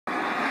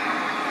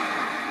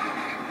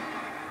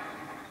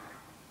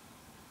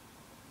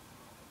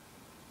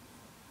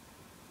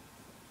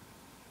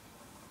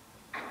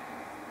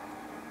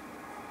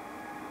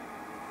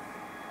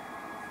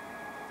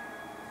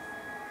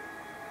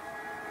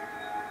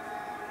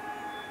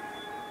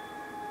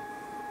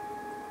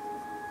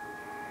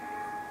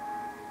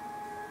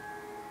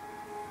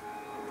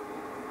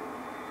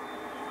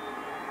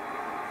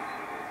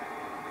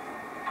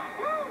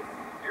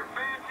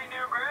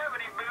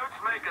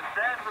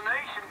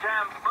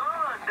time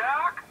fun,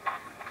 Doc.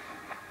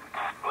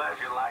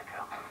 Glad you like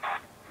him.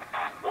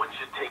 One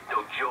should take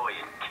no joy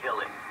in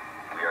killing.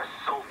 We are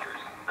soldiers,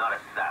 not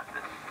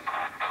assassins.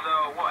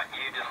 So what,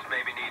 you just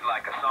maybe need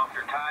like a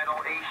softer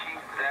title, Ishi?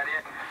 Is that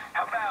it?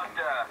 How about,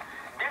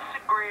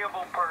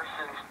 disagreeable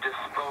person's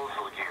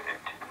disposal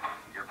unit?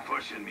 You're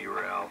pushing me,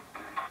 Rel.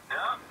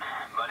 No,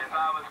 but if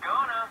I was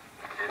gonna,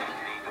 this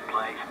would be the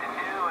place to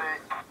do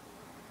it.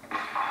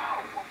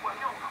 Oh,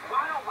 no,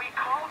 why don't we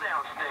call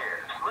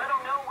downstairs? Let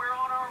them know we're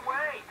on our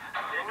way.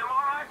 Send them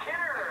our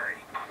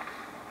itinerary.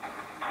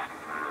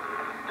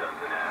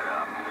 Doesn't add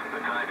up. The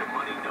kind of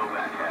money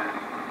Novak has.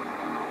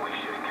 We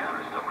should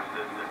encounter some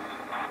resistance.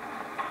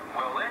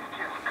 Well, let's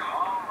just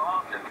call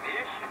off the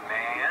mission,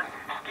 man.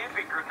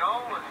 Skippy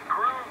Granola's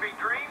groovy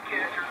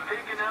dreamcatcher's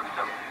picking up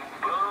some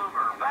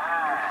boomer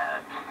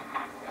vibes.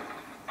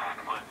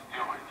 Let's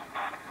do it.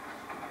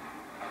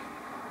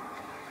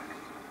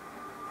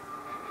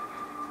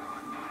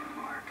 On my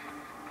mark.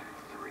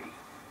 3,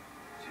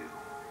 2,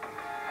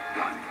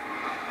 1.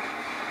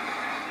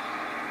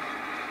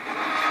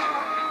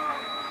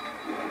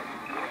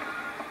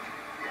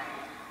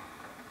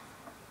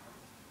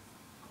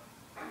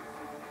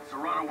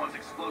 Serrano wants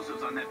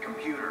explosives on that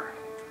computer.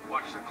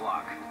 Watch the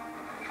clock.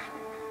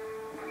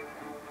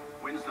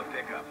 When's the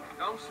pickup?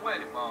 Don't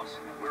sweat it, boss.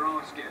 We're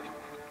on schedule.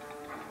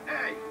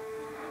 Hey!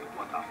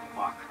 What the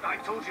fuck? I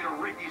told you to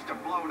rig these to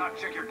blow, not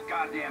check your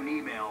goddamn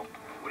email.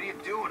 What are you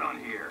doing on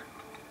here?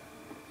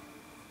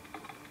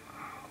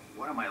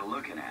 What am I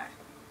looking at?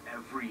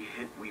 Every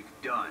hit we've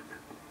done.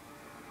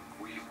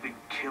 We've been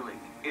killing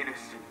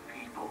innocent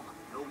people.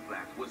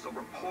 Novak was a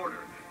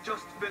reporter.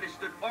 Just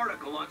finished an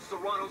article on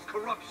Serrano's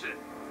corruption.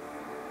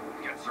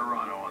 Get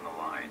Serrano on the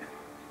line.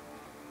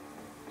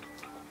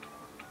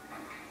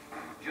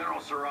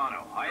 General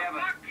Serrano, I have a...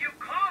 What you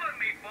calling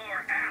me for,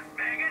 ass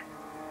maggot?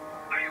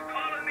 Are you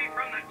calling me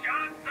from the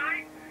job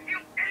site?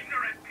 You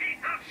ignorant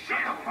piece of shit!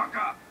 Shut the fuck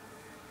up!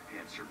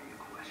 Answer me a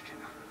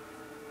question.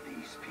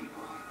 These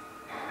people...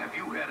 Have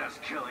you had us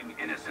killing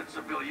innocent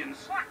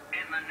civilians? What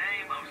in the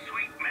name of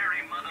sweet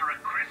Mary Mother of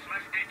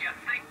Christmas did you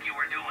think you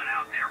were doing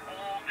out there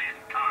all this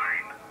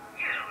time?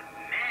 You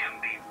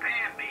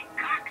namby-pamby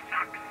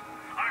cocksucks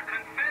are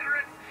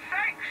Confederate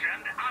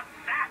sanctioned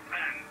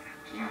assassins!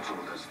 You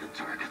told us the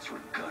targets were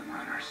gun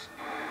runners,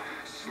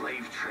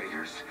 slave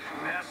traders,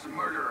 mass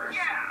murderers.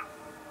 Yeah,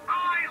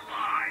 I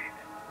lied.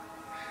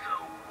 So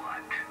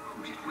what?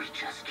 Who did we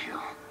just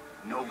kill?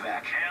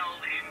 Novak.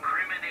 Held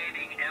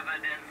incriminating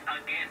evidence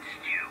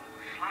against you,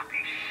 sloppy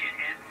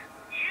shitheads.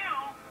 You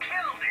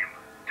killed him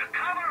to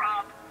cover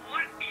up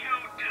what you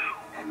do.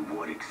 And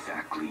what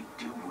exactly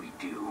do we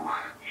do?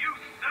 You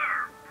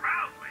serve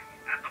proudly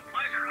at the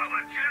pleasure of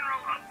a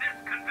general of this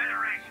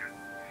confederation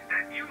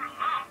that you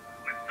love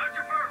with such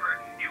a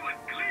fervor you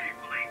would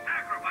gleefully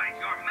sacrifice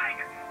your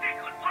maggot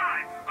stickless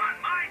lives on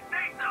my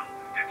say-so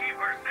to keep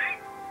her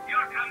safe,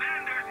 your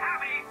commanders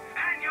happy,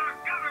 and your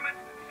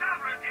government's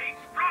sovereignty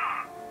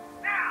strong.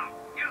 Now,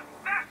 you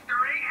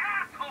festering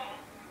assholes,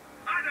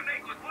 either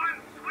make with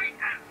one sweet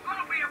and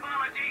sloppy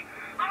apology,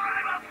 or I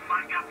will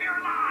fuck up your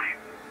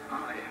lives.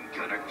 I am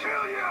gonna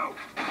kill you!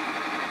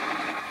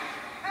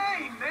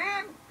 Hey,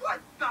 man!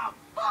 What the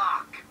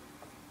fuck?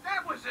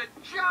 That was a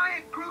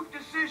giant group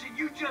decision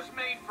you just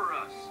made for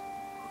us.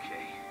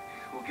 Okay,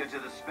 we'll get to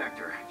the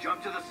Spectre.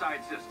 Jump to the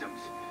side systems.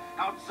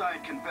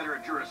 Outside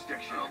Confederate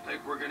jurisdiction. I don't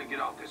think we're gonna get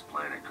off this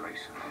planet,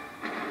 Grayson.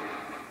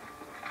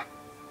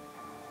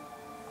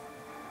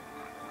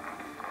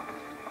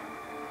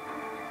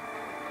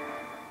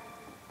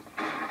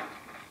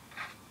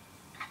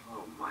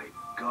 Oh my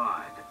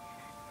God.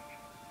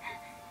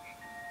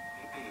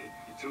 Hey,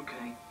 it's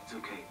okay. It's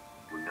okay.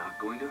 We're not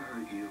going to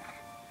hurt you.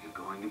 You're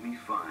going to be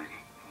fine.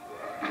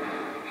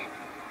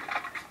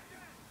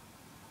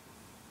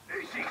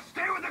 Ishi,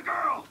 stay with the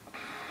girl!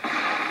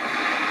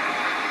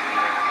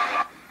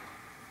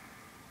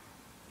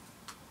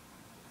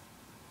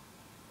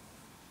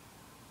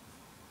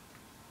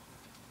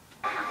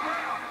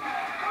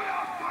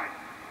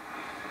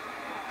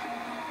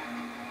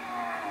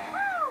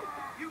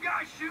 You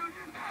guys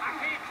shooting? I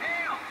can't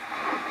tell.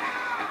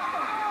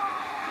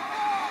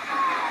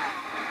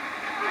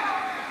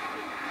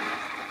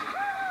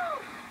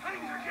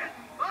 Things are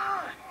getting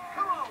fun.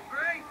 Come on,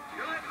 Gray.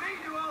 You let me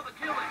do all the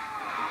killing.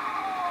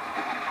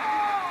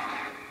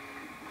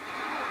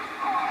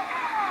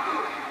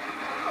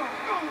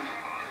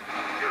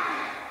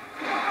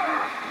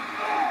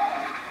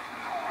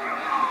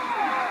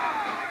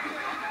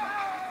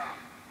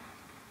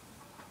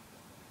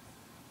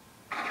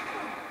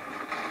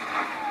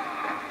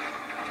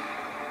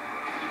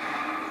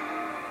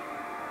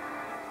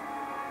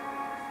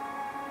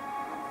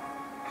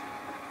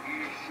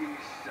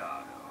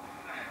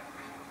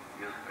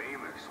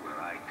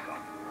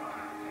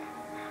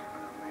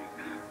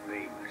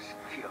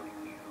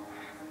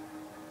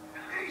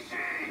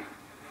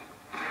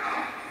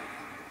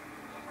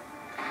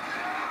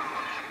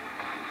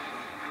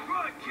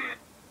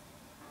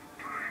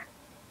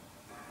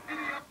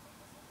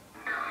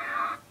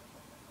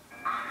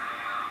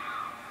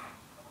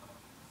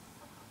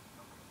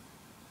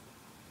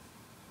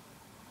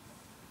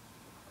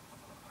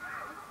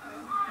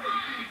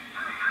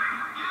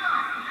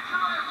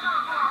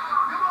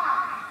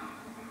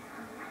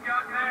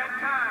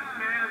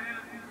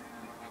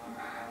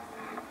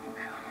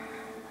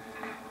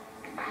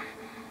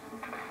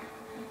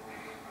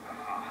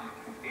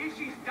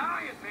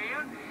 dying,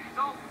 man. He's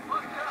all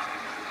fucked up.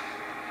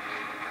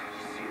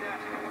 You see that?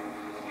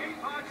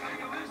 Escape pods for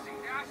Ulysses.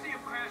 Yeah, I see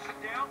him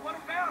crashing down. What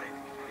about it?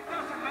 It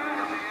doesn't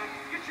matter, man.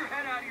 Get your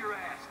head out of your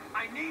ass.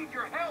 I need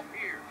your help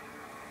here.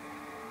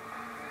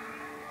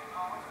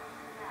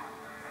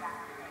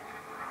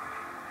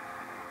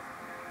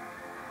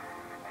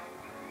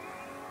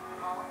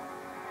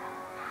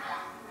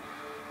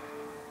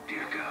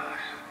 Dear God.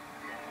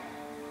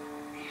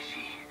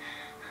 Easy.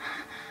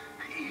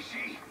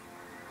 Easy.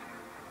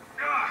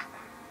 Ah!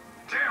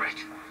 Damn it!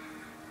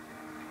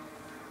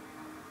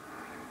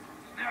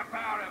 Snap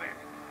out of it.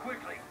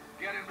 Quickly.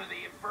 Get him to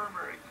the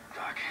infirmary.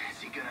 Doc, is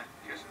he gonna...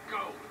 Just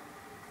go.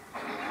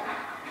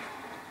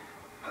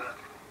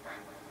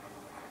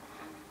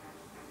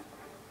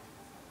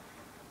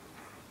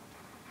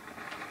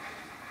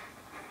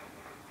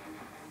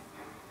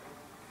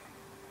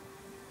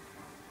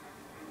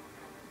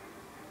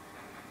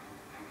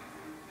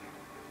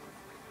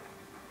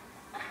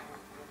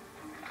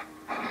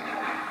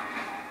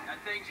 That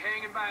thing's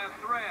hanging by a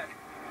thread.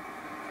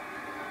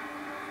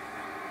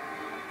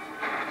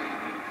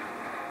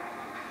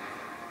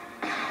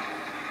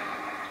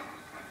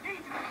 Need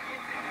to get the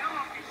hell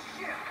off this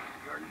ship.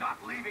 You're not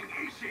leaving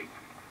Ishi.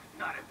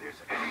 Not if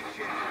there's any chance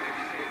of him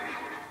saving.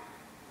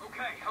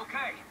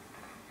 Okay.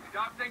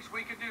 Doc thinks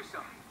we can do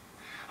something.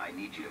 I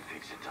need you to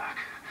fix it, Doc.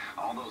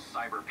 All those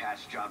cyber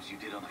patch jobs you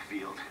did on the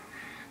field.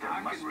 There I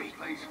must can be...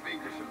 replace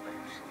fingers and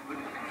limbs. But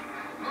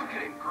look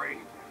at him, Grave.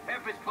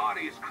 Half his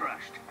body is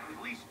crushed.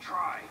 At least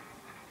try.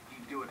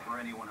 He'd do it for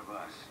any one of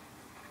us.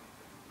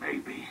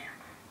 Maybe.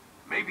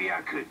 Maybe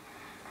I could.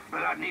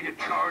 But I'd need a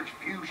charged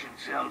fusion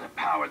cell to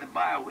power the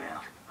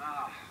bioweld.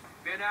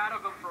 Been out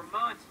of them for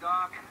months,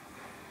 Doc.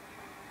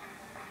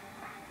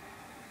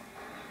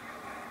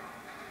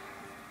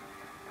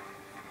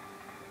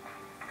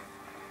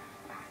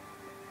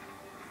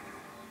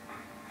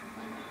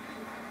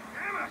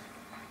 Damn it!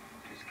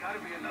 There's gotta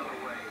be another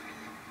way.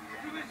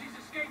 Ulysses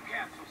escape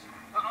capsules.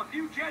 A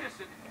few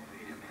jettisoned.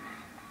 Wait a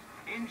minute.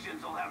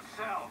 Engines will have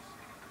cells.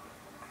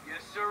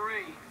 Yes,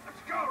 sirree.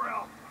 Let's go,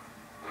 Ralph.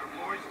 Our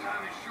boy's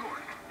time is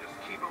short. Just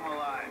keep him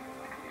alive.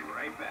 Be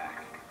right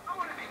back. I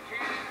want to be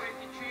candid with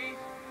you, Chief.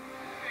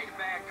 You made a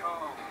bad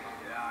call.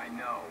 Yeah, I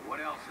know. What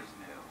else is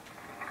new?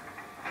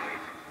 Wait,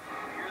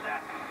 you hear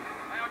that?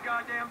 Loud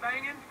goddamn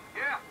banging?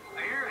 Yeah, I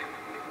hear it.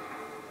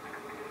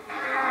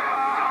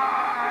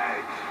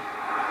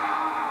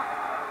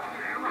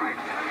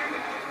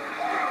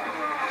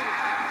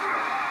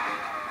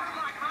 You're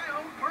like my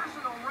own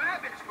personal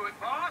rabbit's foot,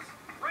 boss.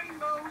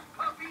 Rainbows,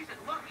 puppies, and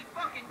lucky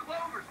fucking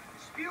clovers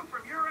spew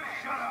from your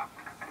ass. Shut up!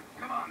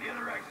 Come on, the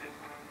other exit.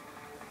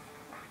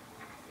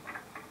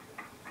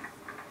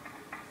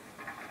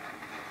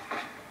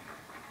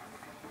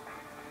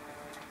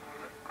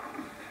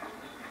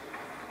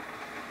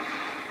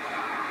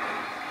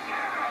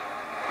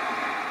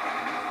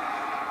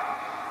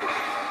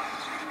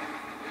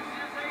 This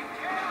is a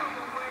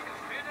terrible way to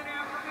spend an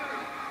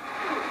afternoon.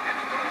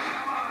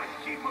 Come on,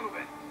 keep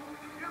moving.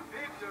 You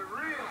picked a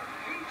real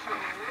peach of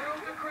a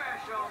world to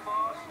crash on,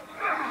 boss.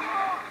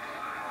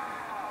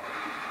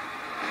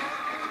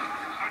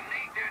 I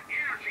need that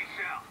energy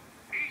cell.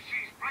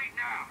 Ishi's right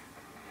now.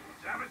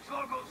 Savage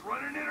locals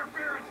running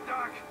interference,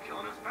 Doc.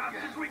 Killing as fast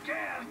as we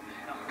can.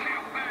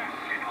 Kill fast,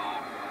 get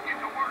home. Get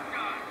the work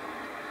done.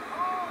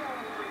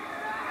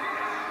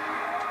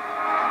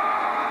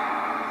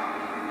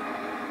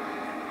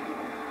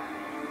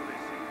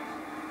 Ulysses.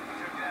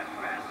 Took that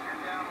bastard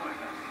down with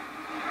us.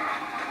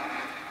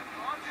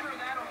 I'm sure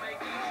that'll make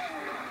easy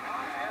feel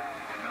positive.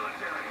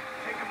 Military,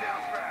 take him down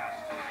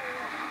fast.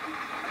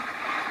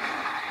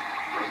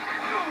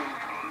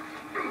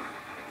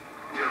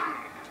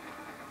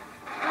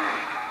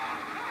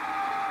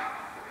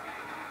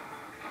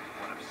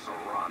 One of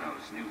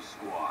Serrano's new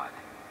squad.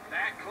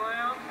 That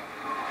clown?